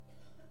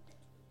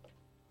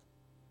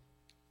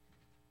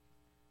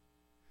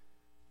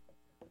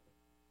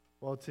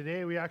Well,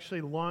 today we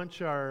actually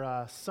launch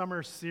our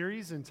summer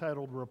series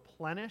entitled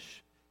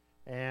Replenish,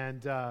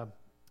 and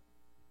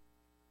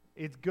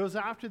it goes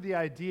after the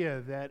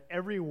idea that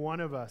every one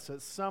of us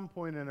at some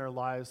point in our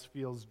lives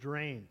feels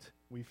drained.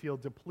 We feel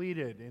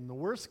depleted. In the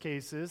worst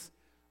cases,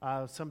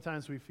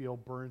 sometimes we feel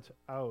burnt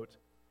out.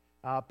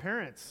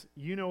 Parents,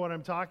 you know what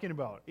I'm talking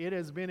about. It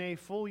has been a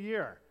full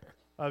year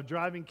of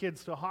driving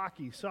kids to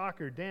hockey,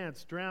 soccer,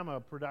 dance,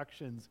 drama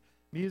productions,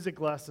 music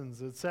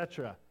lessons,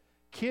 etc.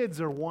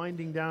 Kids are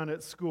winding down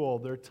at school.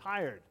 They're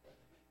tired.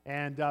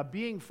 And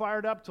being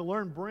fired up to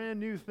learn brand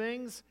new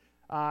things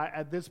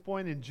at this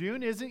point in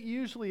June isn't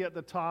usually at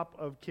the top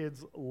of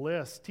kids'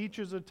 lists.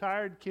 Teachers are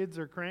tired, kids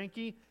are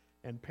cranky,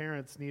 and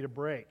parents need a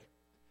break.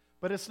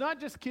 But it's not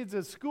just kids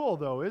at school,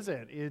 though, is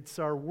it? It's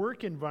our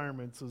work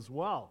environments as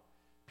well.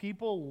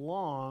 People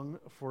long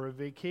for a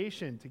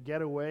vacation to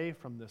get away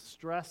from the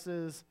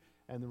stresses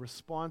and the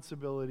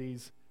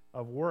responsibilities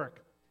of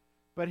work.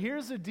 But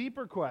here's a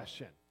deeper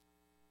question.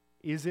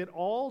 Is it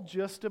all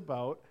just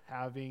about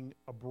having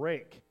a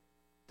break?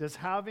 Does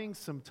having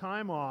some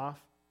time off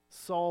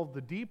solve the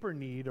deeper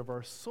need of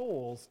our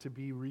souls to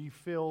be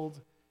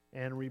refilled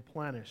and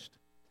replenished?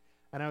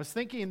 And I was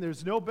thinking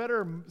there's no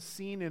better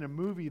scene in a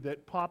movie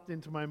that popped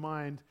into my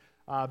mind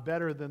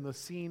better than the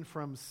scene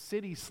from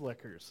City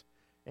Slickers.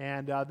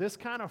 And this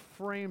kind of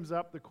frames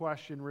up the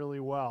question really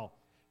well.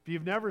 If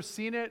you've never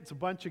seen it, it's a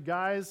bunch of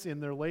guys in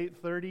their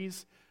late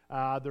 30s.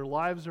 Their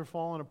lives are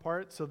falling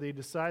apart, so they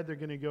decide they're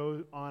going to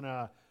go on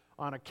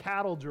a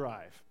cattle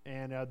drive,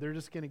 and they're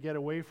just going to get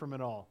away from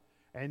it all.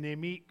 And they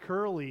meet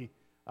Curly,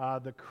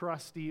 the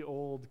crusty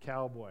old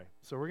cowboy.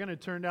 So we're going to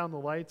turn down the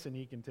lights, and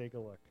he can take a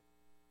look.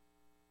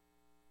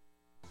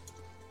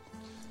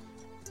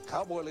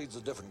 Cowboy leads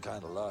a different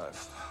kind of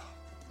life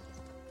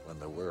when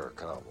there were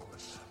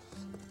cowboys.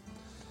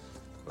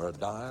 They're a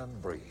dying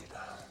breed.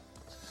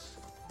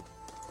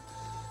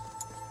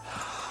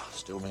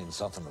 Still means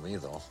something to me,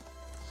 though.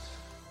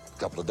 A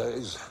couple of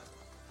days,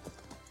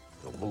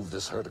 you'll move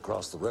this herd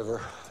across the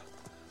river,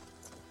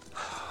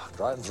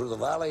 driving through the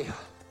valley.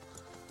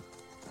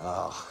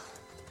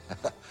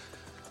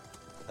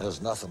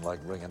 There's nothing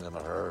like bringing in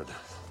a herd.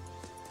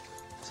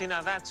 See,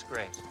 now that's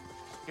great.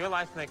 Your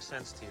life makes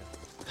sense to you.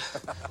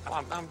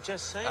 Well, I'm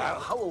just saying.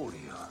 How old are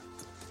you?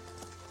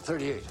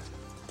 38.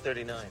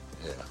 39.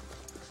 Yeah.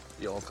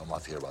 You all come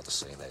off here about the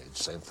same age,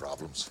 same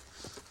problems.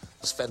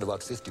 Spend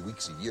about 50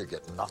 weeks a year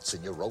getting knots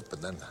in your rope,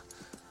 and then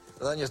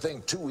you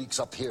think 2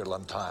 weeks up here will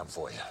time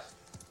for you.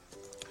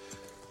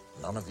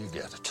 None of you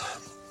get it.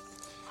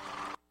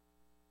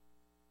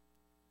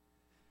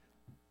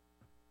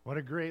 What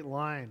a great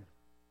line.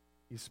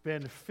 You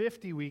spend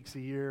 50 weeks a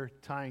year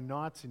tying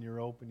knots in your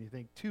rope, and you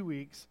think 2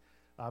 weeks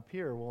up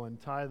here will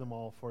untie them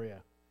all for you.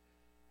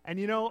 And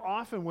you know,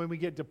 often when we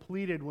get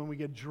depleted, when we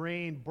get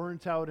drained,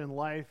 burnt out in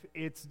life,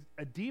 it's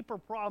a deeper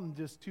problem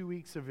just 2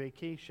 weeks of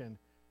vacation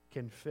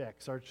can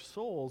fix. Our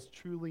souls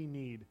truly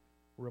need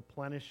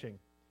replenishing.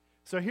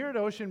 So here at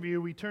Ocean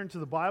View, we turn to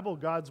the Bible,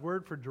 God's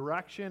Word, for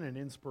direction and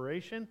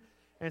inspiration.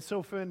 And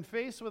so when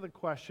faced with a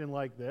question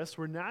like this,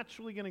 we're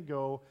naturally going to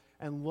go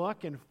and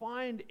look and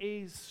find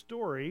a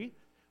story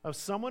of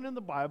someone in the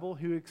Bible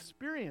who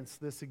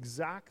experienced this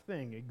exact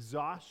thing,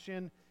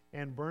 exhaustion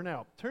and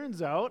burnout.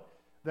 Turns out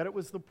that it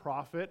was the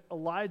prophet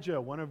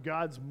Elijah, one of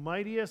God's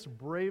mightiest,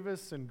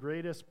 bravest, and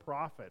greatest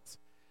prophets.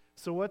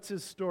 So what's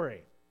his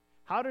story?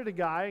 How did a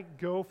guy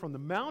go from the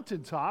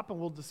mountaintop, and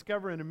we'll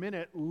discover in a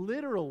minute,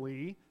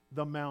 literally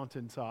the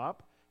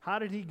mountaintop, how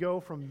did he go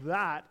from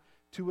that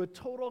to a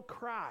total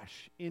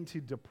crash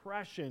into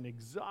depression,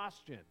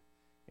 exhaustion,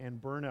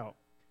 and burnout?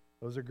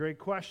 Those are great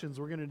questions.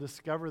 We're going to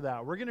discover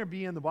that. We're going to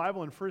be in the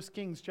Bible in 1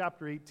 Kings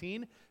chapter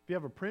 18. If you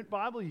have a print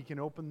Bible, you can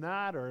open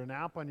that, or an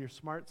app on your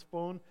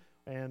smartphone,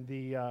 and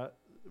the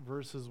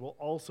verses will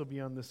also be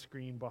on the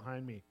screen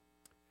behind me.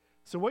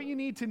 So what you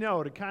need to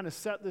know to kind of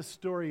set this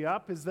story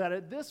up is that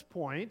at this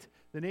point,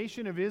 the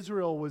nation of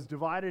Israel was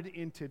divided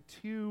into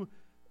two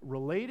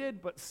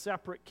related but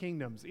separate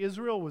kingdoms.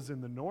 Israel was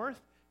in the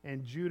north,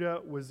 and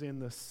Judah was in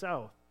the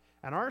south.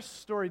 And our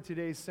story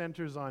today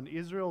centers on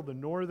Israel, the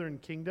northern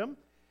kingdom.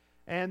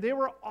 And they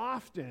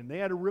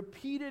had a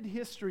repeated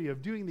history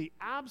of doing the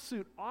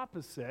absolute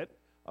opposite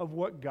of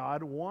what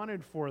God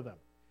wanted for them.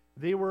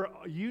 They were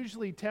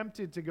usually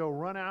tempted to go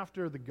run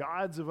after the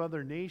gods of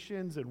other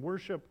nations and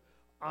worship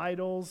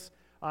idols.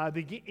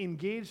 They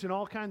engaged in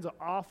all kinds of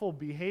awful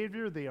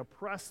behavior. They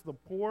oppressed the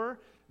poor.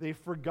 They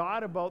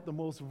forgot about the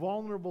most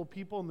vulnerable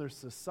people in their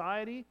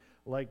society,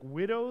 like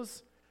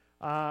widows.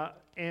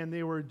 And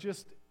they were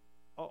just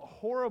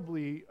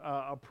horribly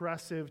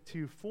oppressive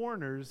to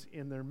foreigners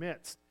in their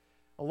midst.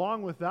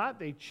 Along with that,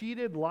 they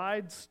cheated,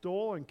 lied,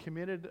 stole, and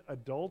committed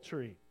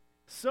adultery.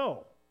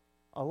 So,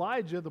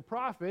 Elijah, the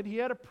prophet, he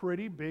had a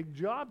pretty big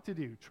job to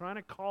do, trying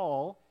to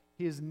call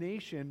his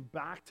nation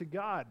back to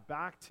God,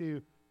 back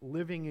to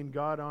living in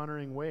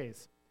God-honoring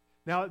ways.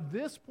 Now, at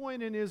this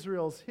point in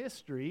Israel's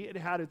history, it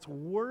had its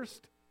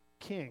worst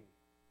king,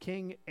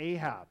 King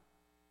Ahab.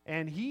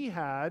 And he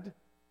had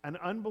an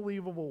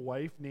unbelievable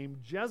wife named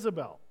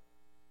Jezebel.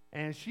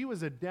 and she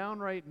was a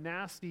downright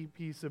nasty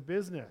piece of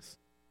business.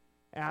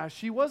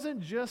 She wasn't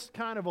just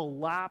kind of a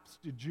lapsed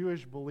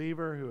Jewish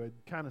believer who had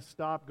kind of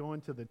stopped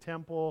going to the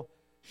temple.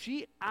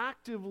 She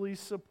actively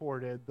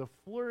supported the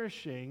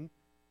flourishing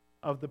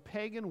of the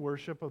pagan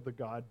worship of the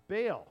god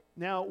Baal.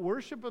 Now,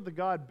 worship of the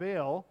god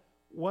Baal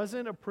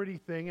wasn't a pretty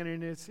thing, and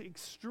in its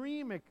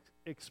extreme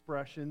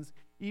expressions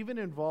even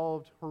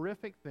involved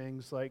horrific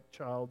things like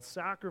child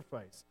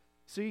sacrifice.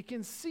 So you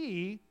can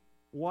see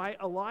why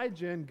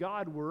Elijah and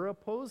God were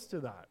opposed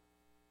to that.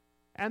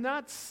 And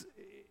that's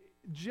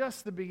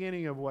just the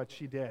beginning of what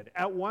she did.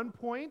 At one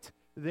point,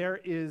 there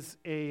is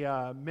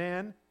a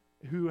man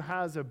who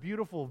has a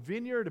beautiful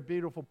vineyard, a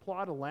beautiful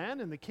plot of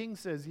land, and the king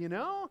says,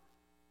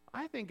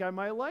 I think I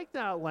might like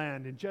that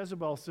land. And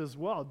Jezebel says,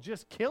 well,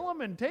 just kill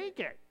him and take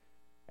it.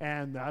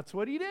 And that's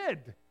what he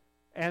did.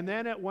 And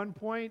then at one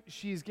point,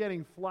 she's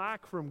getting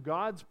flack from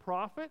God's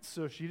prophets,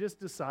 so she just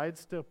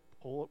decides to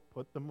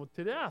put them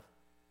to death.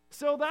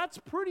 So that's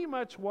pretty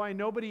much why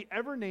nobody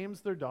ever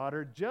names their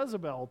daughter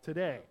Jezebel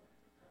today.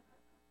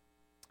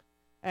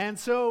 And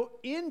so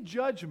in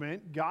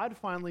judgment, God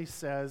finally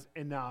says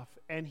enough,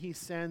 and he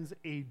sends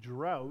a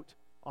drought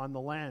on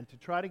the land to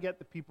try to get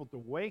the people to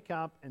wake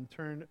up and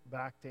turn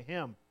back to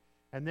him.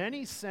 And then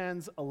he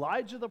sends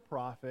Elijah the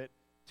prophet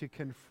to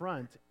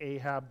confront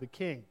Ahab the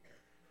king.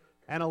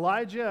 And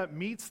Elijah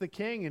meets the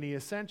king, and he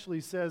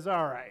essentially says,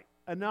 all right,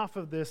 enough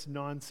of this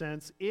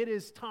nonsense. It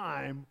is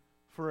time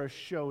for a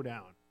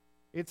showdown.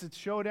 It's a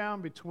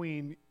showdown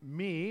between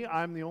me,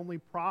 I'm the only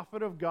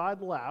prophet of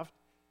God left,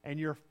 and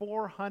your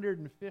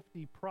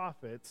 450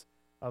 prophets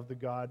of the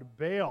god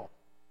Baal.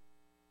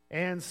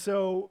 And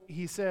so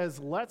he says,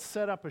 let's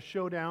set up a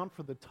showdown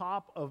for the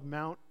top of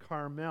Mount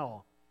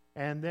Carmel.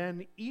 And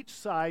then each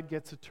side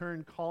gets a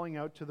turn calling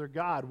out to their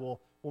god. We'll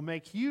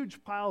make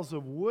huge piles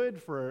of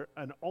wood for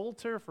an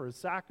altar, for a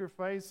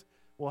sacrifice.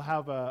 We'll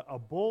have a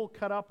bull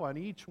cut up on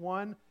each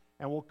one,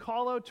 and we'll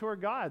call out to our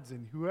gods.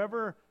 And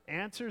whoever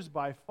answers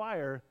by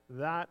fire,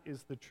 that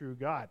is the true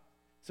God.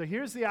 So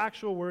here's the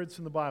actual words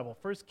from the Bible.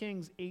 1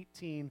 Kings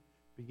 18,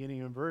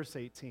 beginning in verse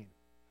 18.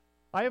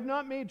 I have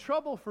not made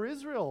trouble for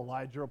Israel,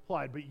 Elijah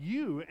replied, but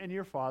you and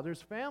your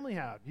father's family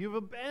have. You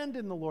have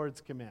abandoned the Lord's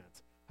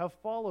commands, have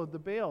followed the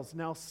Baals.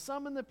 Now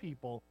summon the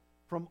people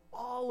from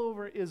all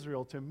over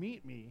Israel to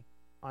meet me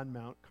on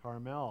Mount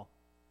Carmel,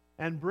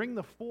 and bring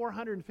the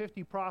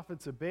 450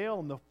 prophets of Baal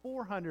and the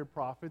 400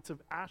 prophets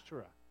of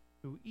Asherah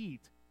who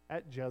eat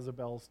at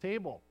Jezebel's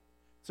table.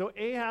 So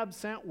Ahab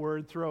sent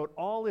word throughout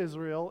all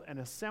Israel and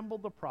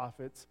assembled the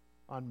prophets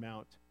on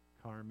Mount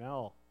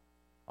Carmel.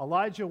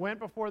 Elijah went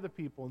before the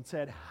people and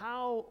said,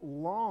 how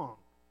long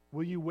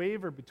will you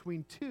waver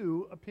between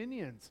two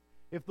opinions?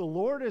 If the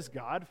Lord is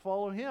God,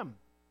 follow him.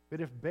 But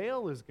if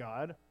Baal is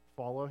God,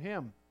 follow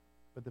him.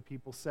 But the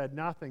people said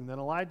nothing. Then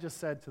Elijah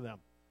said to them,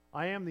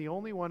 I am the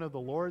only one of the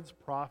Lord's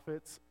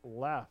prophets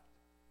left.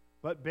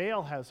 But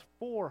Baal has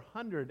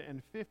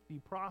 450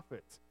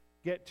 prophets.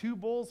 Get 2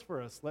 bulls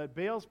for us. Let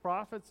Baal's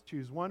prophets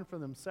choose one for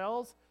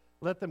themselves.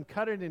 Let them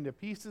cut it into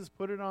pieces,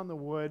 put it on the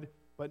wood,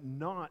 but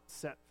not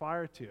set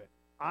fire to it.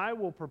 I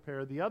will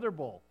prepare the other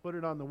bull, put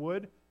it on the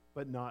wood,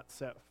 but not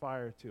set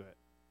fire to it.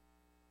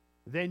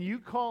 Then you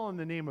call on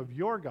the name of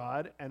your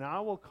God, and I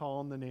will call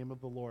on the name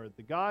of the Lord.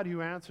 The God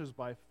who answers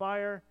by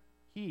fire,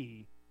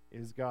 he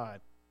is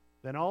God.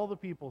 Then all the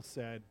people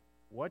said,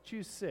 what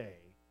you say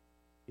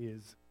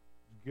is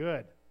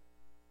good.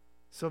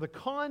 So the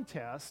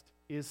contest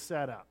is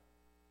set up.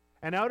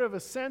 And out of a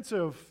sense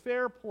of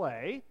fair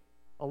play,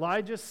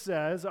 Elijah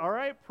says, all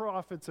right,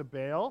 prophets of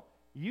Baal,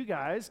 you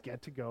guys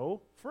get to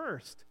go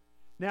first.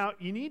 Now,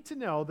 you need to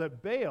know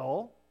that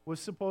Baal was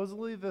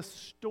supposedly the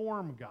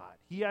storm god.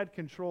 He had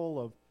control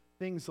of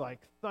things like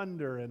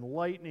thunder and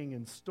lightning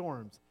and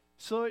storms.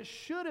 So it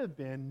should have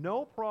been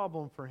no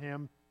problem for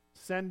him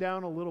to send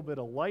down a little bit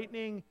of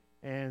lightning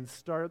and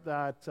start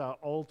that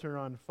altar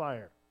on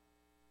fire.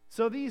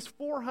 So these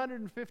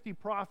 450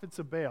 prophets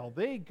of Baal,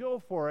 they go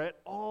for it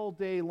all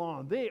day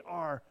long.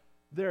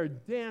 They're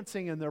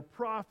dancing and they're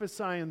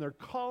prophesying, they're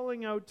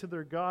calling out to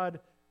their god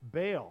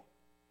Baal.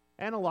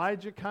 And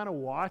Elijah kind of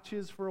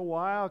watches for a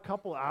while, a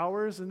couple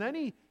hours, and then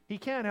he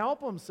can't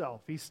help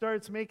himself. He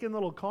starts making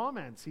little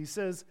comments. He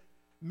says,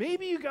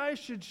 maybe you guys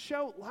should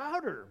shout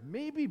louder.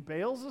 Maybe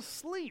Baal's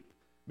asleep.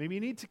 Maybe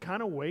you need to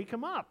kind of wake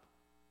him up.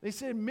 They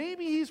said,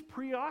 maybe he's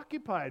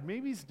preoccupied.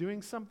 Maybe he's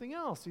doing something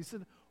else. He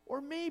said,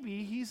 or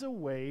maybe he's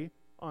away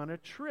on a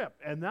trip.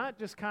 And that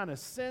just kind of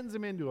sends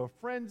them into a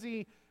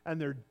frenzy,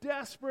 and they're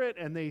desperate,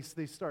 and they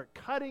start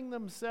cutting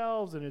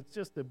themselves, and it's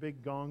just a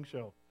big gong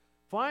show.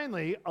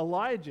 Finally,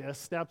 Elijah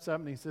steps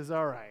up and he says,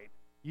 all right,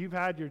 you've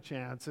had your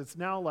chance. It's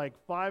now like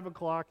 5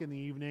 o'clock in the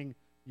evening.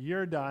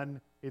 You're done.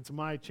 It's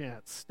my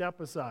chance. Step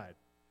aside.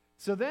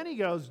 So then he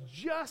goes,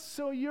 just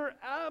so you're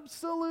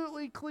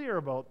absolutely clear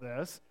about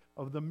this,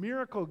 of the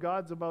miracle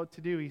God's about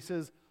to do, he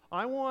says,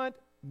 I want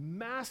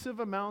massive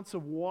amounts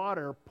of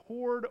water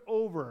poured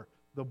over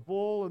the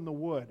bull and the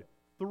wood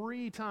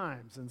 3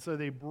 times. And so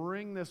they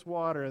bring this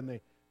water and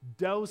they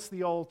douse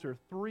the altar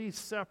 3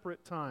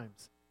 separate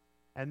times.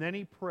 And then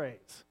he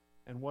prays.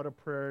 And what a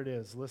prayer it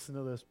is. Listen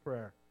to this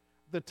prayer.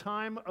 The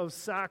time of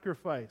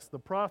sacrifice, the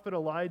prophet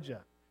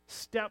Elijah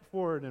stepped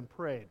forward and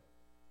prayed,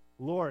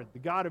 Lord, the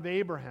God of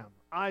Abraham,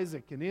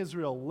 Isaac, and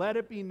Israel, let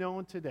it be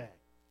known today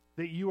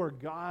that you are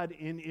God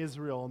in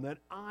Israel and that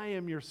I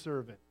am your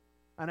servant,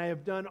 and I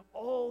have done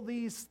all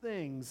these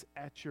things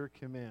at your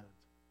command.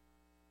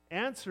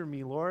 Answer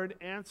me, Lord,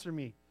 answer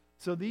me,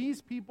 so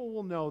these people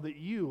will know that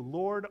you,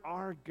 Lord,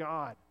 are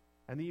God,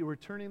 and that you are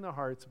turning the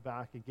hearts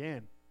back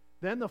again.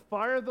 Then the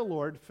fire of the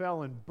Lord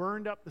fell and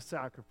burned up the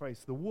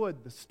sacrifice, the wood,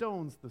 the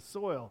stones, the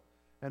soil,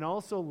 and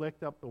also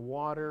licked up the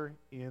water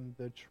in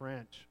the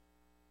trench.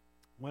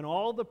 When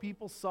all the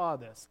people saw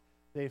this,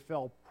 they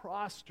fell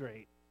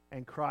prostrate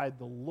and cried,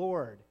 the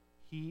Lord,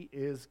 he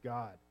is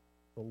God.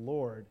 The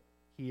Lord,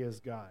 he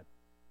is God.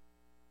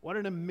 What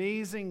an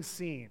amazing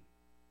scene.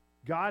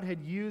 God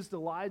had used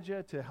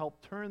Elijah to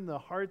help turn the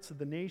hearts of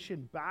the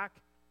nation back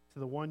to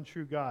the one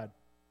true God.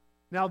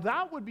 Now,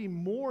 that would be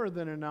more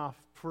than enough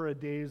for a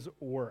day's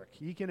work.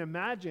 You can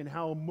imagine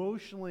how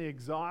emotionally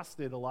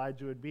exhausted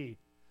Elijah would be.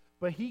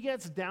 But he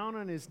gets down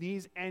on his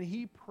knees and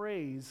he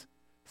prays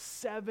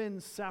 7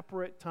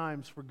 separate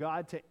times for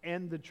God to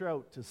end the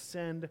drought, to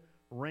send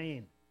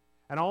rain.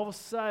 And all of a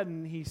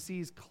sudden, he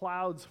sees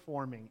clouds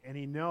forming, and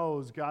he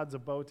knows God's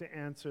about to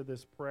answer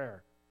this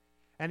prayer.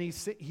 And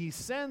he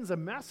sends a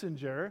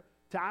messenger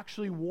to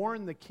actually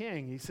warn the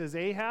king. He says,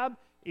 Ahab,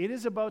 it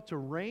is about to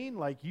rain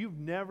like you've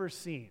never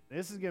seen.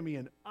 This is going to be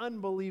an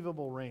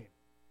unbelievable rain.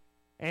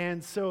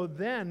 And so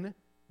then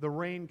the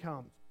rain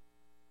comes.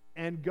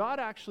 And God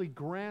actually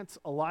grants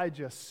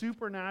Elijah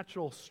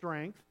supernatural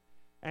strength,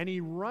 and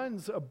he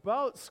runs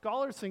about,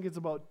 scholars think it's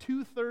about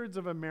 2/3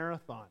 of a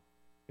marathon.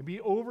 It'd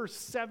be over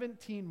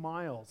 17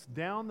 miles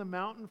down the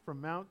mountain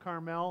from Mount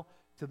Carmel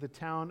to the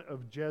town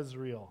of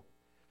Jezreel.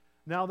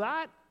 Now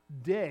that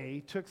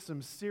day took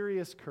some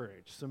serious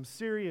courage, some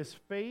serious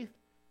faith,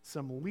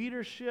 some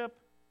leadership,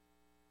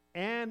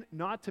 and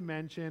not to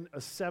mention a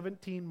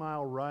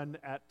 17-mile run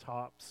at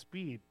top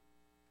speed.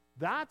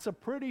 That's a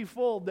pretty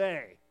full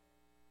day.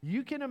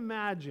 You can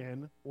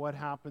imagine what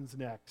happens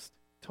next.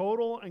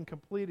 Total and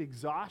complete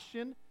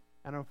exhaustion,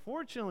 and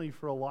unfortunately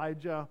for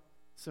Elijah,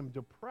 some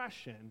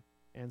depression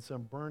and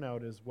some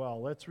burnout as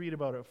well. Let's read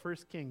about it. 1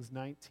 Kings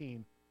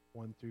 19,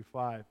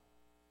 1-5.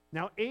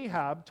 Now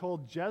Ahab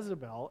told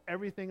Jezebel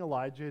everything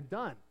Elijah had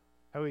done,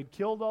 how he'd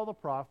killed all the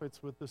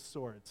prophets with the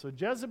sword. So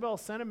Jezebel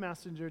sent a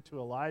messenger to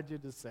Elijah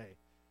to say,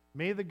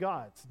 may the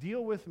gods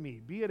deal with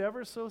me, be it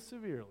ever so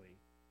severely,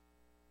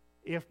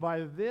 if by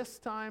this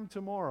time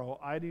tomorrow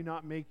I do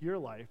not make your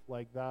life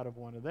like that of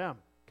one of them.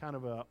 Kind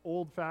of an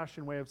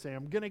old-fashioned way of saying,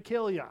 I'm going to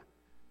kill you.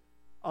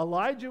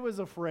 Elijah was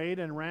afraid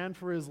and ran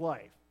for his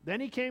life. Then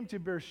he came to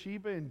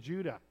Beersheba in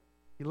Judah.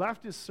 He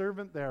left his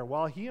servant there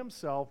while he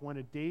himself went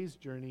a day's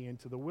journey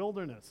into the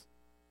wilderness.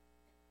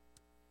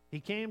 He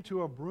came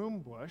to a broom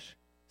bush,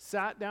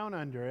 sat down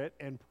under it,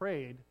 and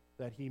prayed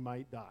that he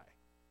might die.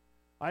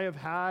 I have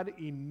had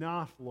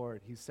enough,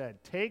 Lord, he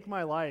said. Take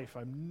my life.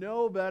 I'm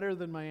no better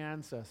than my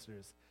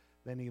ancestors.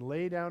 Then he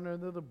lay down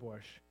under the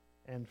bush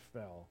and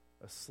fell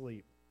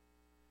asleep.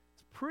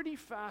 It's a pretty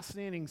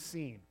fascinating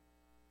scene.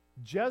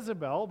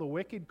 Jezebel, the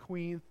wicked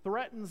queen,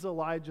 threatens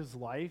Elijah's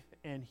life,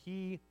 and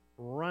he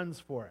runs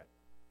for it.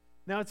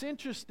 Now, it's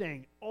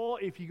interesting.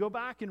 If you go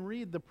back and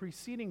read the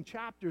preceding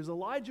chapters,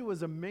 Elijah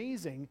was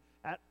amazing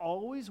at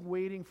always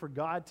waiting for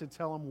God to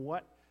tell him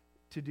what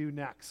to do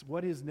next,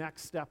 what his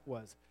next step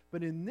was.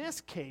 But in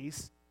this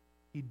case,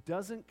 he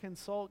doesn't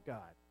consult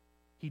God.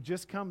 He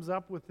just comes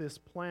up with this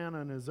plan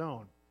on his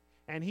own.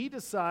 And he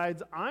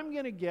decides, I'm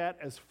going to get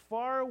as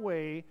far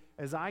away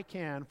as I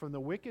can from the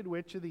wicked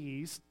witch of the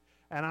east,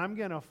 and I'm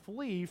going to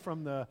flee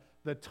from the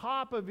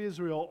top of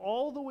Israel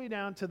all the way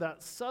down to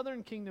that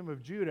southern kingdom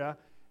of Judah,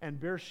 and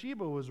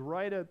Beersheba was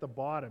right at the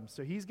bottom.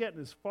 So he's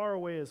getting as far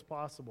away as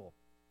possible.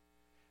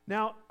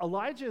 Now,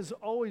 Elijah has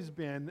always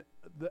been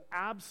the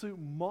absolute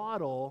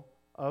model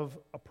of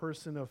a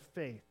person of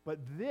faith, but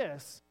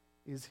this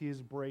is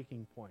his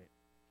breaking point.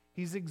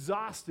 He's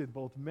exhausted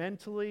both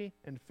mentally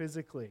and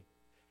physically.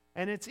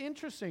 And it's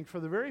interesting, for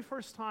the very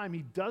first time,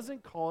 he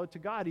doesn't call it to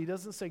God. He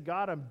doesn't say,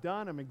 God, I'm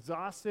done, I'm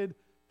exhausted,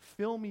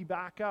 fill me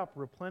back up,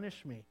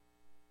 replenish me.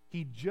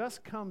 He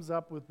just comes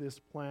up with this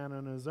plan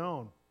on his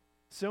own.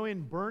 So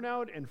in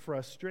burnout and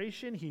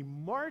frustration, he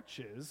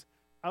marches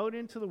out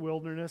into the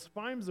wilderness,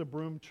 finds a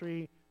broom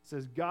tree,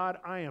 says, God,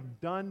 I am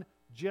done,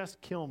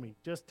 just kill me,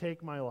 just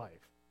take my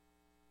life.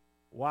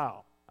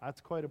 Wow,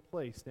 that's quite a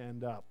place to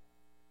end up.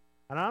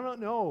 And I don't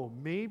know,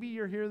 maybe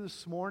you're here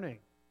this morning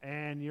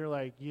and you're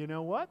like, you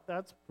know what?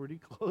 That's pretty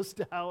close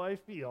to how I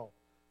feel.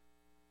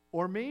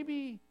 Or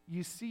maybe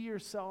you see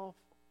yourself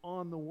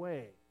on the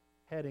way,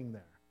 heading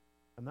there.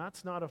 And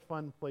that's not a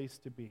fun place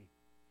to be.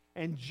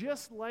 And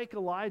just like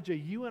Elijah,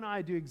 you and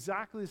I do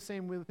exactly the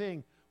same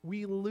thing.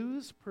 We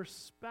lose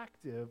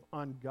perspective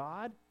on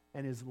God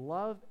and his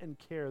love and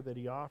care that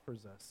he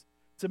offers us.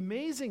 It's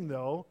amazing,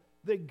 though,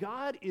 that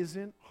God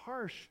isn't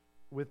harsh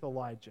with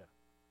Elijah,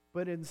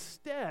 but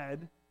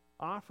instead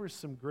offers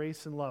some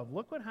grace and love.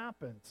 Look what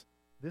happens.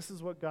 This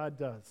is what God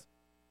does.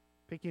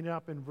 Picking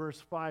up in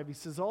verse 5, he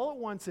says, all at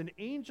once an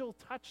angel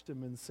touched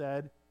him and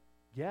said,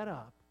 get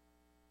up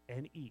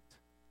and eat.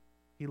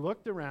 He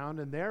looked around,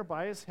 and there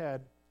by his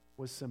head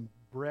was some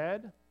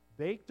bread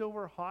baked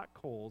over hot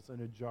coals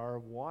and a jar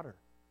of water.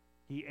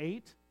 He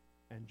ate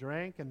and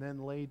drank and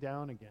then lay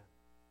down again.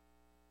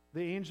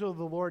 The angel of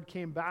the Lord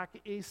came back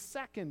a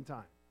second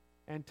time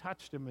and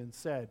touched him and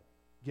said,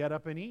 get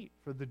up and eat,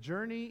 for the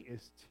journey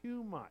is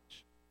too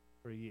much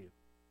for you.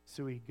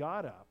 So he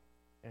got up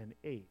and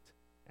ate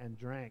and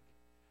drank.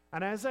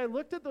 And as I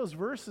looked at those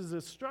verses,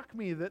 it struck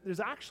me that there's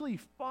actually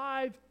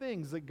 5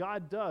 things that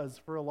God does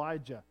for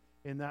Elijah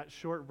in that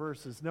short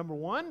verses. Number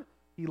 1,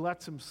 he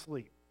lets him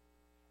sleep.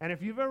 And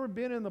if you've ever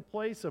been in the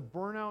place of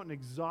burnout and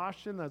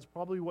exhaustion, that's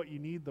probably what you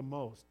need the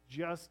most.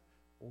 Just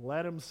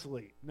let him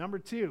sleep. Number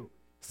 2,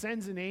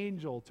 sends an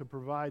angel to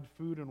provide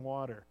food and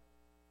water.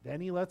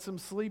 Then he lets him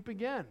sleep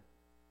again.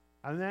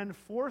 And then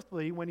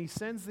fourthly, when he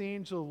sends the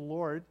angel of the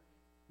Lord,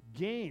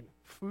 gain,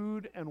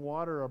 food and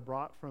water are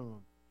brought from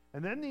him.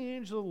 And then the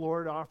angel of the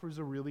Lord offers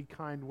a really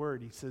kind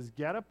word. He says,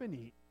 get up and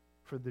eat,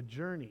 for the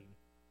journey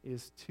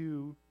is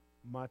too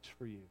much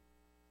for you.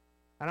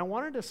 And I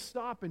wanted to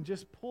stop and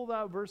just pull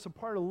that verse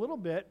apart a little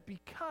bit,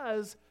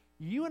 because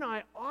you and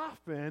I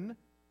often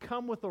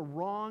come with a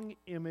wrong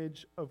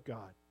image of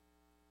God.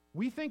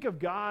 We think of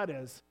God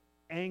as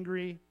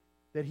angry,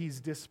 that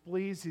he's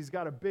displeased, he's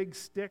got a big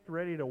stick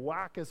ready to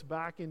whack us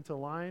back into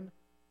line,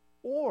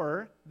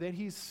 or that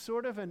he's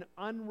sort of an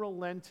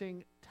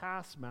unrelenting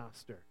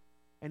taskmaster,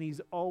 and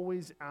he's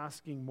always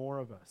asking more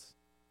of us.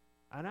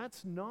 And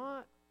that's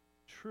not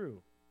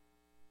true.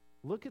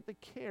 Look at the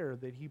care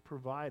that he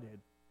provided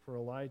for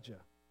Elijah.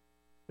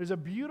 There's a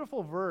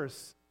beautiful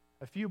verse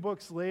a few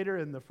books later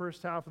in the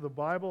first half of the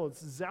Bible.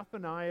 It's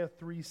Zephaniah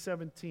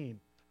 3:17,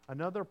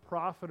 another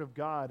prophet of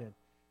God.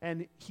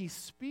 And he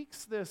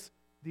speaks this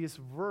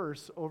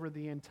verse over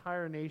the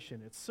entire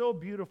nation. It's so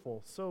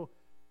beautiful, so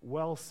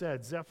well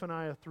said.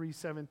 Zephaniah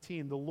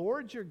 3:17, the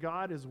Lord your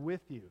God is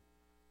with you,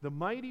 the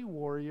mighty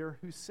warrior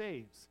who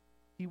saves.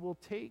 He will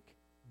take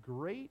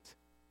great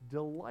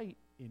delight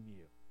in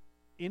you.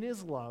 In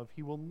his love,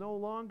 he will no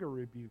longer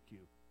rebuke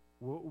you,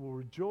 will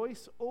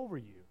rejoice over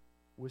you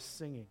with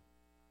singing.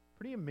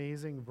 Pretty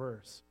amazing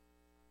verse.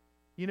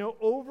 You know,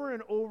 over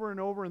and over and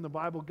over in the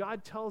Bible,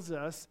 God tells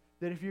us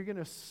that if you're going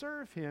to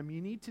serve him, you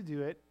need to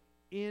do it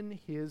in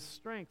his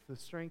strength, the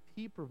strength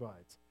he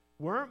provides.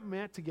 We aren't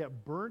meant to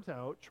get burnt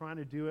out trying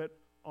to do it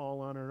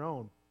all on our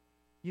own.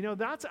 You know,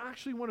 that's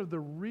actually one of the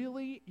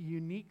really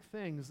unique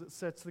things that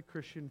sets the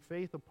Christian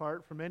faith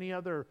apart from any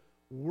other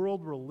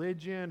world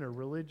religion or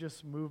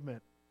religious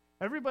movement.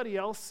 Everybody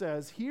else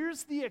says,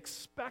 here's the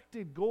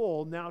expected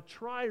goal, now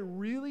try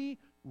really,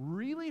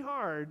 really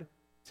hard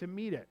to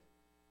meet it.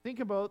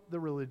 Think about the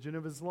religion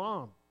of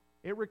Islam.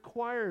 It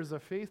requires a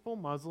faithful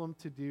Muslim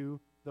to do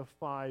the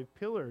 5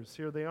 pillars.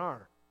 Here they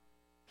are.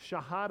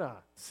 Shahada,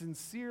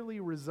 sincerely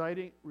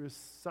reciting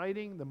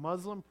the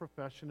Muslim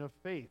profession of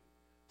faith.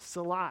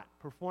 Salat,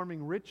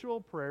 performing ritual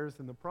prayers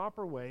in the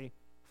proper way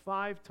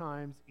 5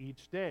 times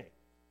each day.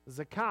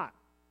 Zakat,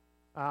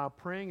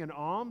 praying an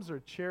alms or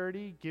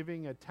charity,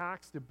 giving a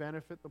tax to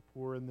benefit the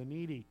poor and the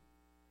needy.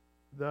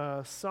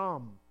 The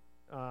Psalm,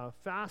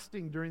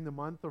 fasting during the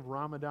month of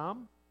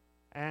Ramadan.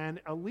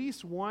 And at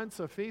least once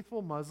a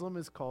faithful Muslim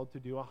is called to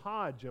do a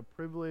Hajj, a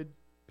privileged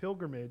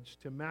pilgrimage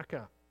to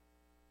Mecca.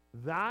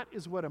 That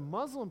is what a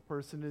Muslim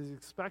person is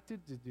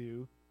expected to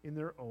do in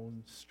their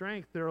own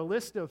strength. There are a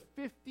list of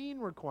 15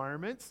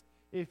 requirements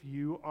if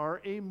you are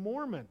a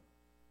Mormon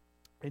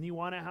and you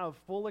want to have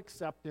full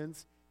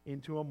acceptance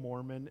into a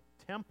Mormon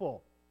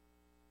temple.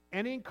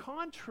 And in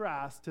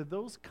contrast to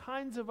those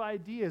kinds of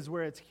ideas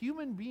where it's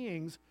human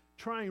beings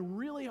trying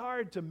really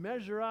hard to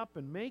measure up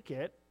and make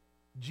it,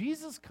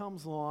 Jesus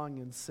comes along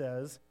and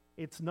says,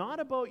 it's not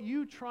about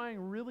you trying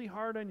really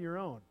hard on your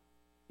own.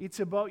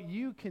 It's about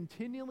you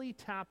continually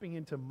tapping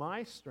into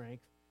my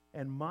strength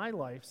and my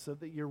life so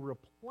that you're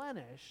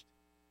replenished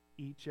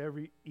each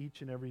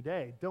and every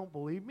day. Don't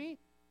believe me?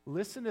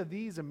 Listen to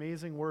these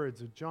amazing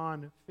words of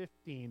John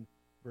 15,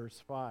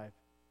 verse 5.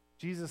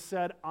 Jesus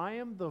said, I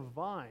am the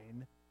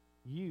vine,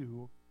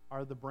 you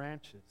are the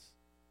branches.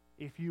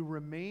 If you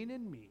remain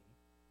in me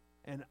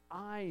and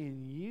I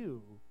in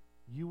you,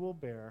 you will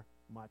bear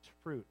much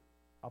fruit.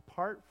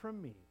 Apart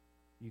from me,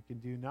 you can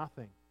do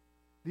nothing.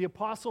 The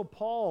Apostle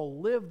Paul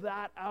lived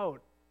that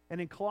out. And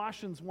in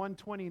Colossians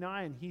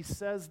 1:29, he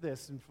says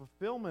this in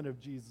fulfillment of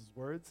Jesus'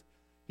 words.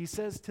 He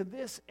says, to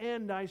this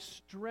end I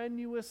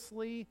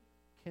strenuously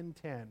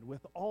contend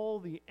with all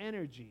the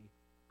energy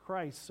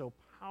Christ so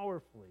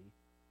powerfully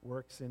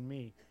works in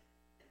me.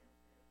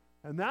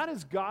 And that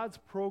is God's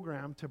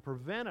program to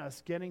prevent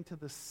us getting to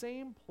the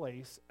same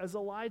place as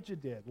Elijah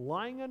did,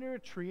 lying under a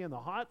tree in the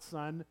hot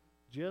sun,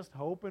 just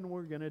hoping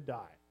we're going to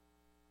die.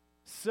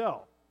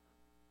 So,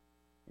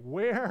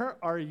 where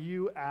are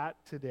you at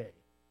today?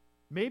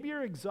 Maybe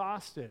you're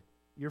exhausted,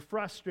 you're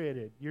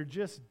frustrated, you're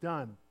just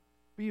done,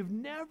 but you've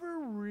never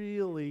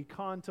really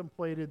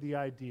contemplated the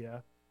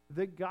idea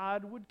that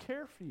God would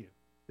care for you,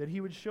 that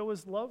he would show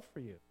his love for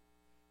you.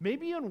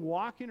 Maybe in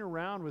walking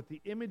around with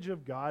the image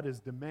of God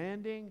as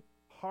demanding,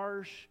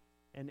 harsh,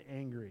 and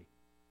angry.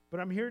 But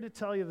I'm here to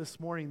tell you this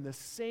morning, the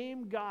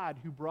same God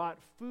who brought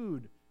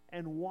food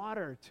and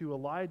water to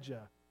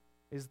Elijah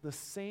is the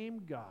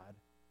same God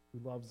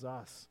who loves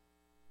us.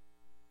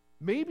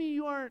 Maybe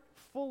you aren't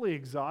fully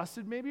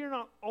exhausted. Maybe you're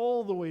not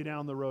all the way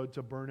down the road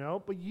to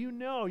burnout, but you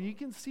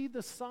can see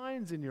the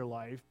signs in your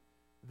life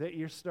that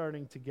you're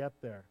starting to get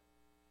there.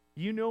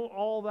 You know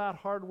all that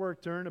hard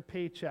work to earn a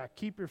paycheck,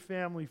 keep your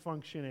family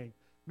functioning.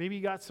 Maybe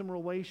you got some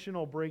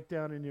relational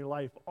breakdown in your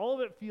life. All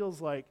of it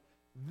feels like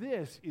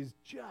this is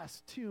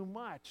just too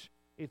much.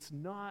 It's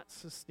not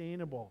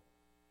sustainable.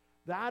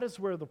 That is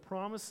where the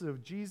promises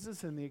of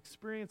Jesus and the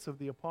experience of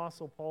the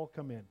Apostle Paul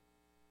come in.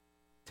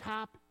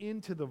 Tap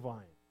into the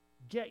vine.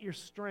 Get your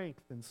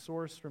strength and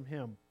source from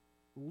him.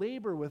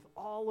 Labor with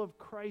all of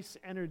Christ's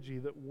energy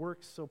that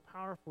works so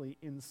powerfully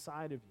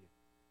inside of you.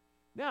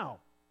 Now,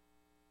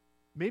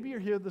 maybe you're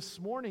here this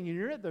morning and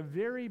you're at the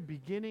very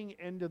beginning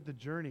end of the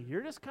journey.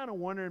 You're just kind of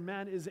wondering,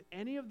 man, is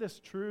any of this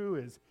true?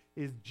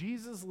 Is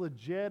Jesus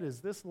legit?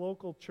 Is this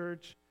local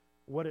church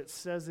what it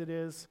says it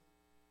is?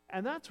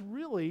 And that's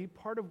really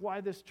part of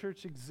why this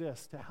church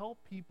exists, to help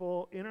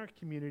people in our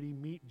community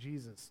meet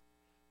Jesus.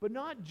 But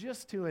not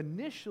just to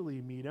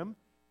initially meet him,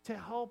 to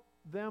help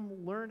them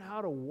learn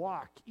how to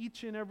walk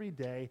each and every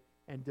day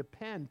and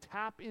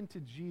tap into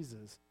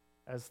Jesus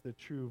as the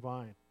true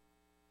vine.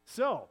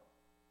 So,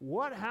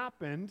 what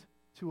happened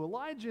to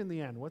Elijah in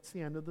the end? What's the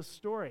end of the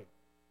story?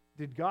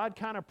 Did God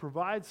kind of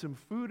provide some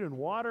food and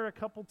water a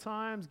couple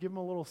times, give him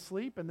a little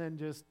sleep, and then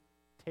just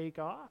take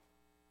off?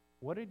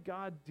 What did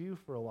God do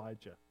for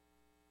Elijah?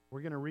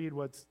 We're going to read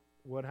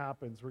what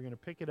happens. We're going to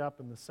pick it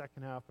up in the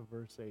second half of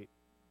verse 8.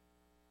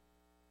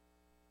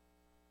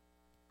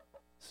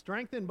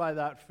 Strengthened by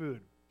that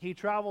food, he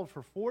traveled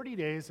for 40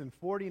 days and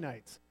 40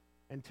 nights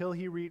until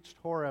he reached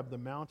Horeb, the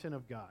mountain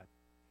of God.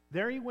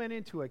 There he went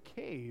into a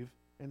cave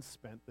and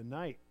spent the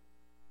night.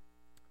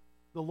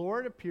 The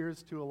Lord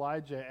appears to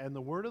Elijah, and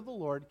the word of the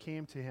Lord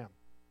came to him.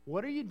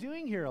 "What are you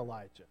doing here,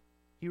 Elijah?"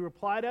 He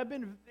replied, "I've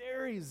been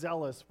very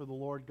zealous for the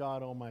Lord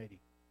God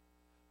Almighty.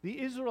 The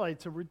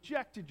Israelites have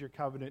rejected your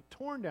covenant,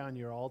 torn down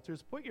your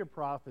altars, put your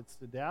prophets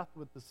to death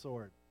with the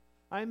sword.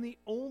 I'm the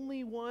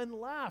only one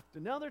left,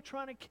 and now they're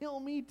trying to kill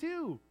me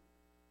too."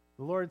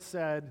 The Lord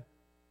said,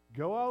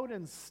 "Go out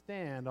and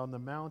stand on the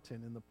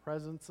mountain in the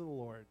presence of the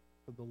Lord,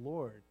 for the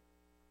Lord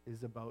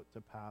is about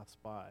to pass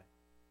by."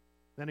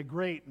 Then a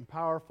great and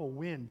powerful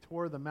wind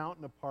tore the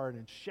mountain apart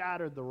and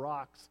shattered the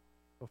rocks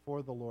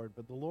before the Lord,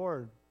 but the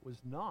Lord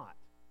was not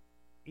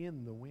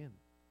in the wind.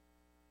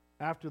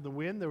 After the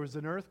wind, there was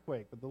an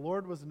earthquake, but the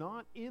Lord was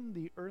not in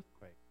the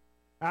earthquake.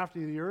 After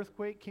the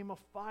earthquake came a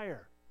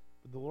fire,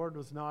 but the Lord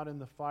was not in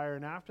the fire.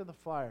 And after the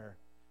fire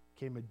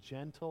came a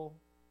gentle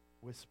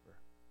whisper.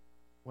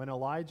 When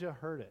Elijah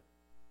heard it,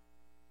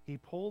 he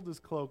pulled his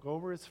cloak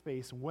over his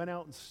face and went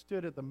out and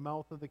stood at the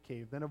mouth of the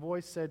cave. Then a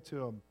voice said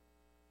to him,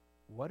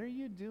 "What are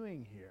you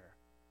doing here,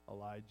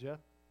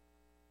 Elijah?"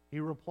 He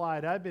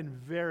replied, "I've been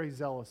very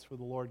zealous for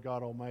the Lord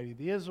God Almighty.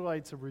 The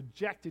Israelites have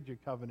rejected your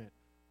covenant,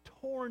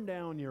 torn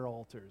down your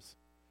altars,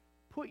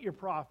 put your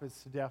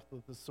prophets to death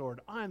with the sword.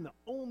 I'm the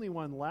only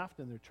one left,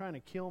 and they're trying to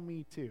kill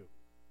me too."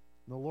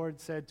 And the Lord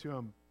said to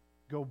him,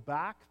 "Go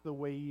back the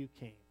way you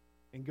came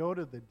and go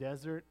to the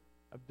desert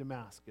of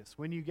Damascus.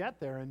 When you get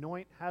there,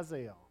 anoint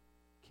Hazael,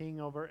 king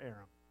over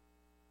Aram.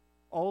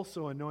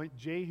 Also anoint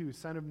Jehu,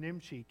 son of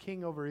Nimshi,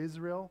 king over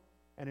Israel,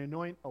 and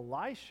anoint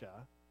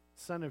Elisha,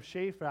 son of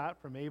Shaphat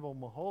from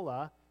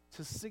Abel-Meholah,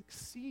 to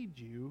succeed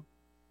you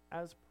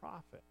as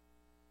prophet.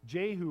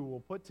 Jehu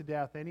will put to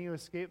death any who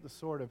escape the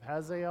sword of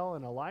Hazael,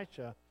 and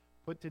Elisha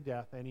put to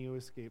death any who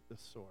escape the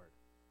sword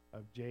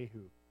of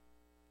Jehu.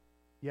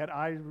 Yet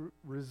I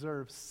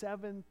reserve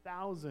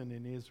 7,000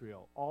 in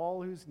Israel,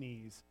 all whose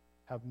knees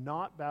have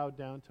not bowed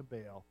down to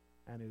Baal,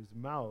 and whose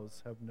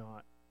mouths have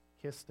not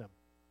kissed him."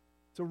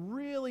 It's a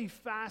really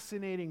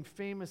fascinating,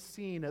 famous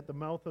scene at the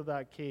mouth of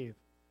that cave.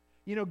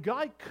 You know,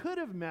 God could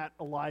have met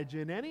Elijah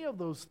in any of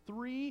those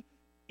three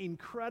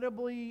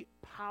incredibly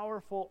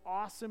powerful,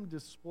 awesome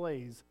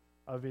displays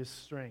of his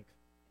strength.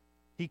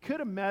 He could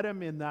have met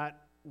him in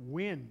that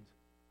wind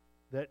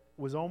that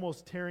was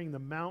almost tearing the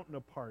mountain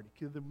apart. He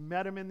could have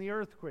met him in the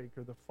earthquake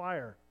or the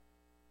fire.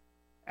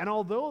 And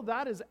although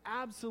that is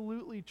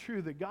absolutely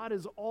true, that God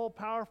is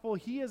all-powerful,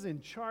 he is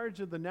in charge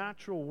of the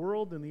natural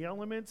world and the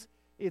elements,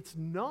 it's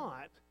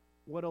not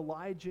what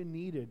Elijah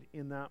needed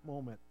in that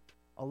moment.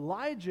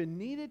 Elijah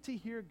needed to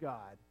hear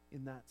God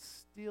in that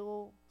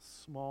still,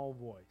 small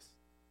voice.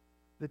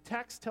 The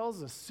text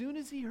tells us, as soon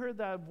as he heard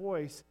that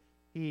voice,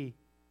 he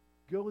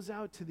goes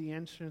out to the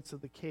entrance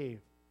of the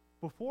cave.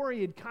 Before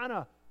he had kind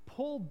of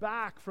pulled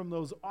back from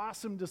those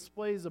awesome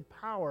displays of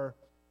power,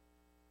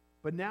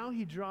 but now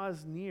he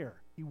draws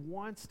near. He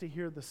wants to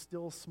hear the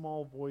still,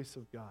 small voice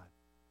of God.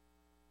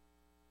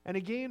 And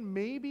again,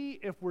 maybe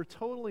if we're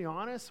totally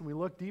honest and we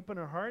look deep in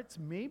our hearts,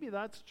 maybe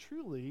that's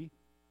truly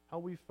how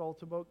we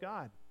felt about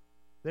God.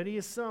 That he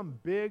is some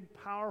big,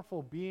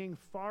 powerful being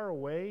far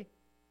away,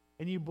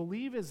 and you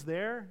believe is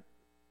there,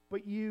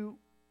 but you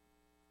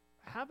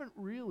haven't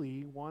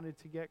really wanted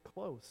to get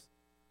close.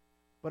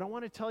 But I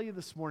want to tell you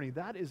this morning,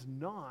 that is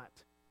not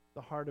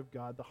the heart of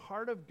God. The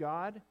heart of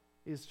God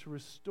is to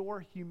restore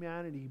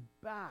humanity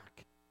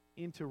back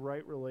into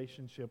right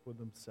relationship with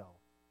himself.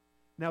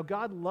 Now,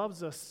 God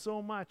loves us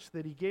so much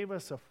that he gave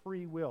us a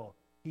free will.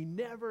 He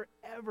never,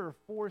 ever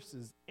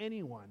forces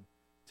anyone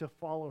to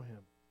follow him.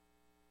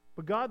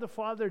 But God the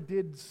Father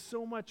did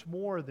so much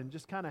more than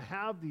just kind of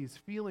have these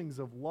feelings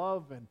of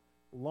love and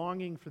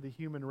longing for the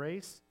human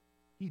race.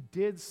 He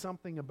did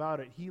something about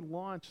it. He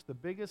launched the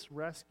biggest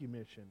rescue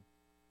mission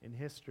in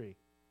history.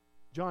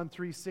 John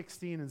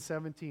 3:16 and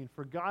 17,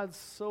 for God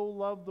so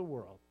loved the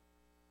world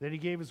that he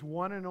gave his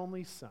one and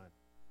only Son,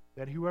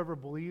 that whoever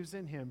believes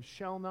in him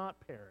shall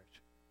not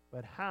perish,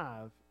 but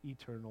have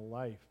eternal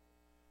life.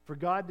 For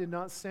God did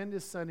not send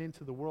his Son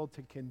into the world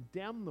to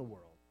condemn the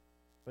world,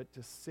 but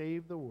to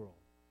save the world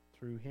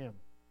through him.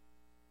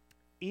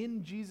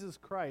 In Jesus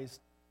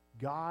Christ,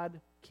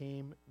 God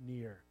came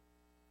near.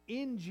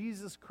 In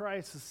Jesus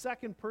Christ, the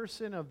second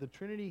person of the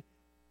Trinity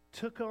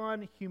took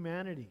on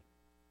humanity.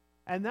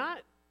 And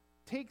that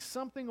takes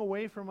something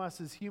away from us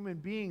as human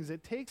beings.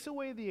 It takes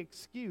away the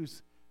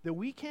excuse that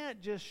we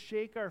can't just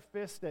shake our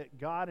fist at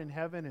God in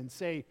heaven and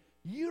say,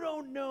 you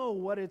don't know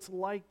what it's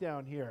like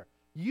down here.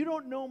 You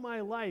don't know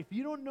my life.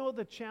 You don't know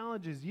the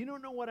challenges. You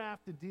don't know what I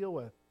have to deal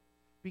with.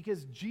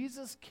 Because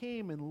Jesus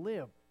came and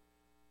lived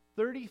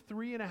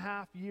 33 and a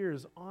half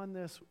years on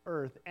this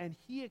earth, and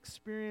he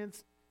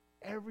experienced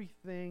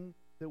everything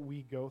that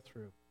we go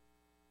through.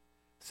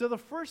 So the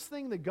first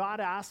thing that God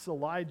asks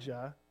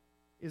Elijah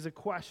is a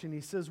question.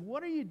 He says,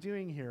 what are you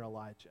doing here,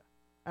 Elijah?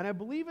 And I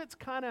believe it's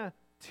kind of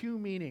two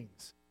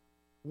meanings.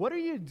 What are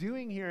you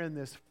doing here in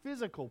this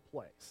physical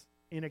place,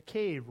 in a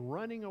cave,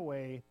 running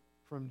away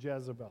from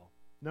Jezebel?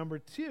 Number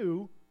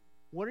two,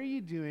 what are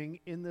you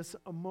doing in this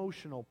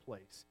emotional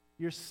place?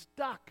 You're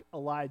stuck,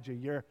 Elijah.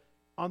 You're,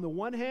 on the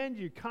one hand,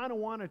 you kind of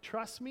want to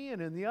trust me,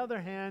 and on the other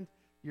hand,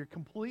 you're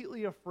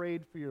completely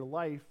afraid for your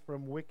life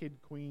from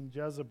wicked Queen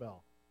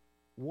Jezebel.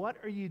 What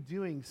are you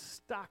doing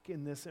stuck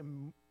in this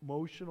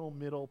emotional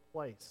middle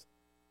place?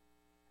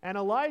 And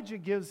Elijah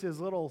gives his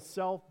little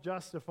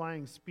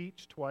self-justifying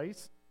speech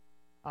twice.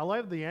 I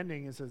love the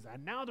ending. It says,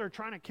 and now they're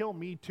trying to kill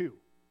me too. You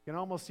can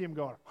almost see him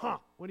going,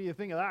 what do you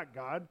think of that,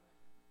 God?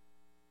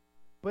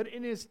 But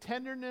in his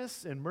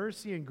tenderness and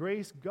mercy and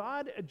grace,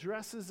 God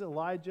addresses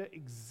Elijah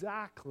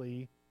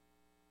exactly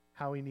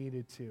how he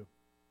needed to.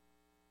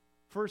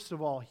 First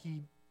of all,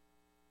 he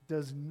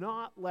does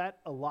not let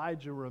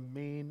Elijah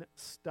remain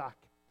stuck.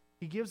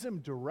 He gives him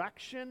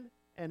direction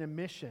and a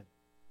mission.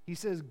 He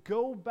says,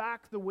 go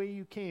back the way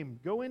you came.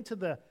 Go into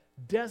the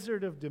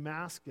desert of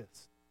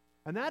Damascus.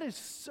 And that is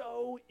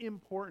so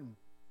important.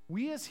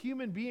 We as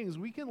human beings,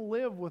 we can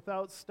live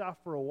without stuff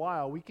for a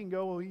while. We can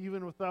go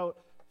even without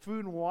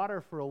food and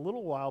water for a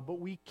little while, but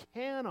we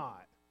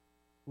cannot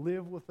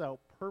live without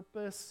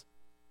purpose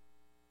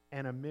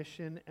and a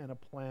mission and a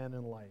plan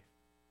in life.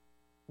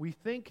 We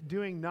think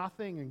doing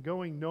nothing and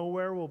going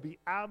nowhere will be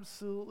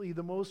absolutely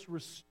the most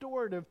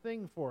restorative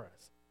thing for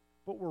us,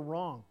 but we're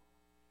wrong.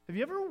 Have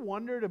you ever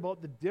wondered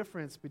about the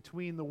difference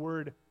between the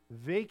word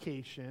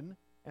vacation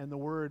and the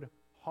word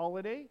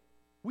holiday?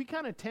 We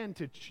kind of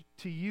tend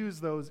to use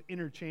those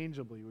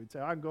interchangeably. We'd say,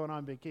 I'm going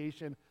on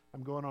vacation,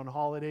 I'm going on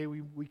holiday.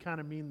 We kind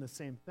of mean the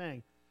same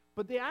thing.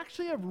 But they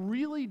actually have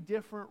really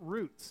different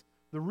roots.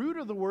 The root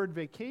of the word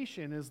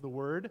vacation is the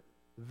word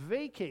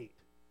vacate,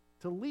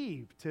 to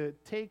leave, to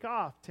take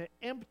off, to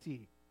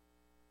empty.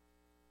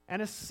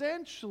 And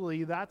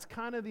essentially, that's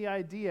kind of the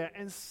idea.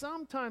 And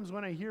sometimes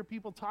when I hear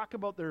people talk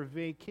about their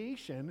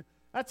vacation,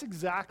 that's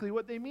exactly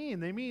what they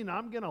mean. They mean,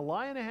 I'm going to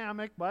lie in a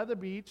hammock by the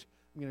beach.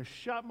 I'm going to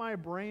shut my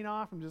brain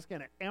off. I'm just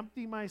going to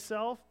empty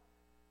myself.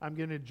 I'm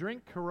going to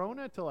drink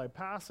Corona till I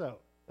pass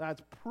out.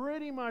 That's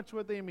pretty much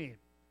what they mean.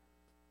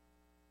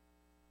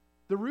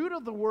 The root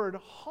of the word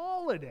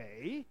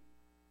holiday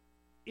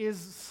is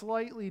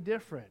slightly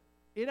different.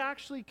 It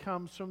actually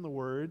comes from the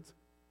words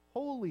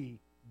holy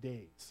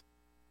days.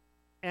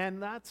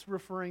 And that's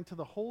referring to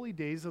the holy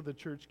days of the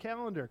church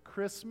calendar: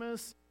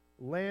 Christmas,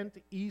 Lent,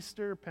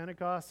 Easter,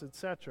 Pentecost,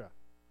 etc.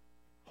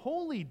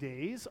 Holy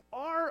days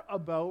are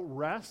about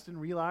rest and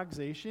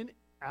relaxation.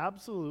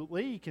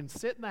 Absolutely. You can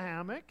sit in the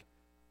hammock,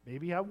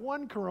 maybe have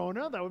one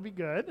Corona, that would be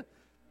good.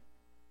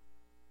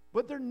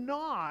 But they're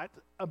not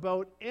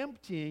about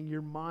emptying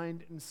your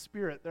mind and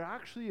spirit. They're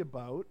actually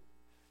about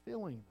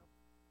filling them.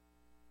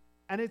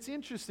 And it's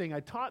interesting. I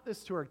taught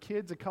this to our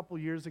kids a couple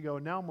years ago,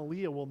 and now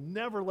Malia will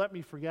never let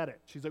me forget it.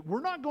 She's like,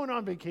 we're not going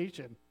on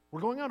vacation. We're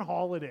going on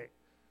holiday.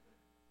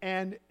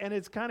 And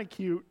it's kind of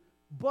cute.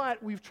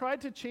 But we've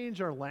tried to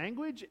change our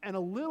language and a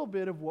little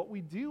bit of what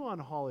we do on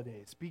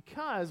holidays,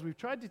 because we've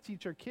tried to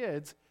teach our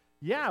kids,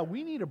 yeah,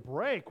 we need a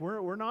break.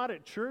 We're not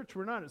at church.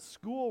 We're not at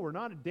school. We're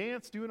not at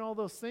dance, doing all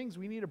those things.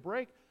 We need a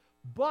break.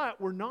 But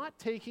we're not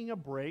taking a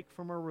break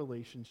from our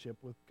relationship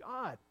with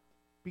God,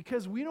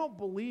 because we don't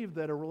believe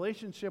that a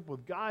relationship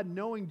with God,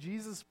 knowing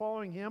Jesus,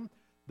 following him,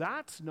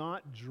 that's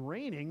not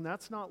draining.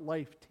 That's not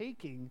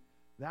life-taking.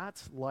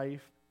 That's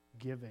life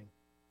giving.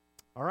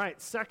 All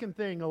right, second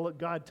thing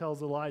God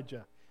tells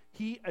Elijah.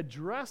 He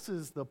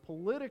addresses the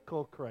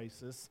political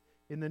crisis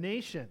in the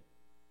nation.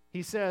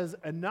 He says,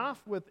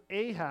 enough with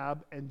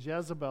Ahab and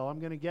Jezebel. I'm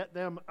going to get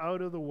them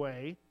out of the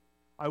way.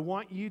 I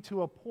want you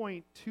to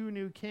appoint 2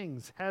 new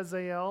kings,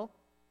 Hazael,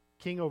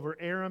 king over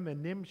Aram,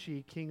 and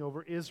Nimshi, king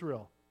over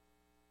Israel.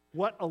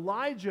 What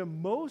Elijah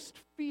most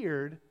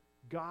feared,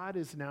 God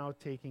is now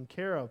taking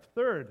care of.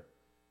 Third,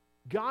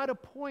 God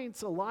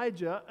appoints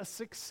Elijah a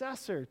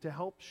successor to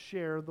help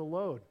share the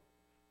load,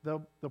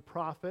 the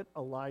prophet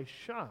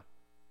Elisha.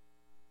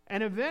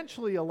 And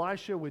eventually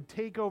Elisha would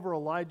take over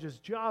Elijah's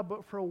job,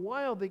 but for a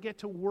while they get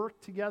to work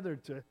together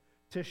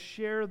to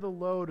share the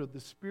load of the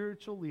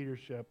spiritual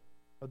leadership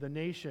of the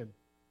nation.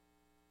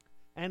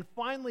 And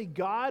finally,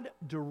 God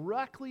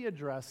directly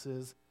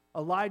addresses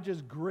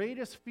Elijah's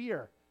greatest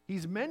fear.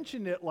 He's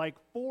mentioned it like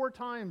 4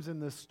 times in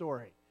this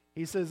story.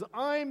 He says,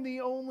 I'm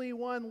the only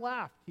one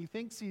left. He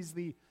thinks he's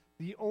the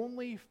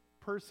only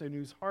person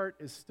whose heart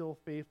is still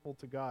faithful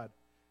to God.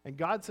 And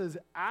God says,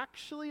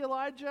 actually,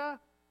 Elijah,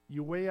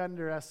 you way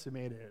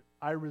underestimated it.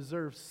 I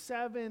reserve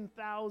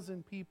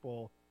 7,000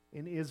 people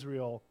in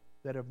Israel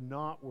that have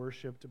not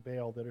worshipped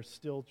Baal, that are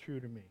still true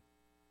to me.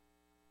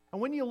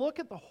 And when you look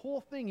at the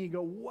whole thing, you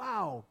go,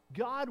 wow,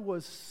 God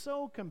was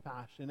so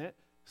compassionate,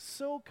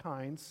 so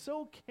kind,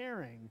 so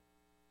caring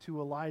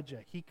to Elijah.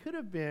 He could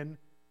have been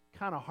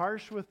kind of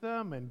harsh with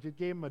them and just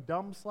gave him a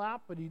dumb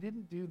slap, but he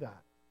didn't do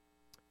that.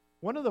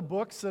 One of the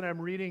books that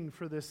I'm reading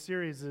for this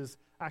series is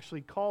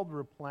actually called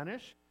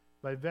Replenish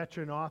by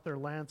veteran author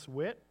Lance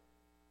Witt.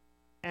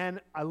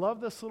 And I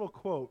love this little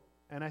quote,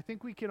 and I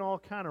think we can all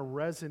kind of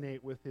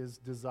resonate with his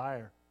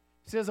desire.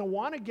 He says, I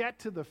want to get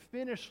to the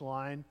finish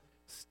line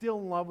still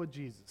in love with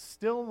Jesus,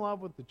 still in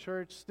love with the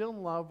church, still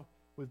in love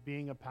with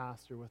being a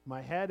pastor, with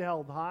my head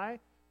held high,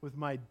 with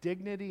my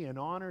dignity and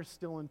honor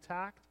still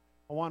intact.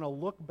 I want to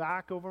look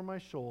back over my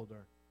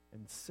shoulder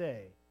and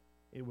say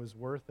it was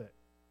worth it.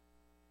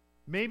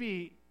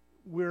 Maybe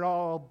we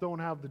all don't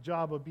have the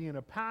job of being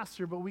a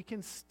pastor, but we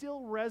can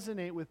still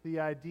resonate with the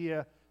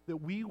idea that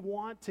we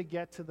want to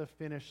get to the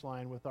finish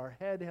line with our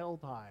head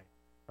held high,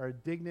 our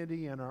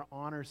dignity and our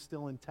honor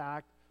still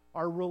intact,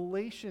 our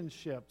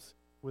relationships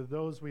with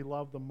those we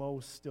love the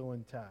most still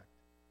intact.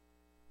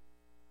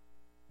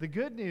 The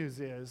good news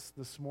is,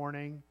 this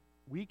morning,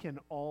 we can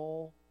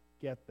all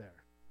get there.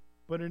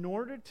 But in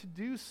order to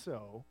do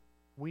so,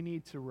 we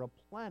need to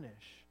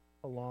replenish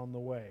along the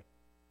way.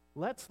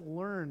 Let's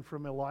learn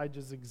from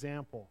Elijah's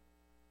example.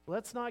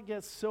 Let's not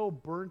get so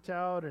burnt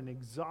out and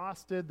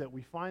exhausted that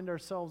we find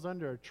ourselves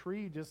under a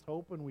tree just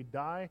hoping we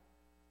die.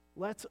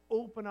 Let's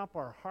open up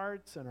our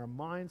hearts and our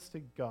minds to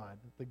God,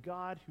 the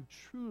God who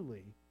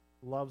truly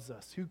loves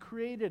us, who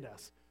created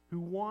us, who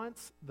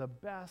wants the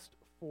best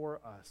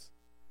for us.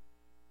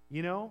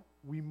 You know,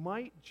 we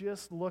might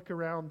just look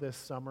around this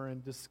summer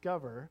and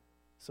discover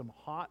some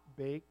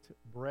hot-baked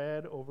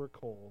bread over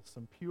coals,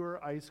 some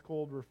pure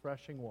ice-cold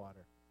refreshing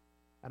water.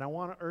 And I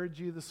want to urge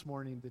you this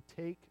morning to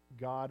take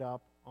God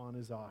up on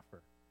his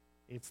offer.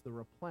 It's the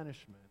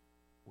replenishment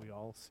we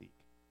all seek.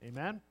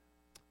 Amen?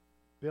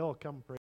 Bill, come pray.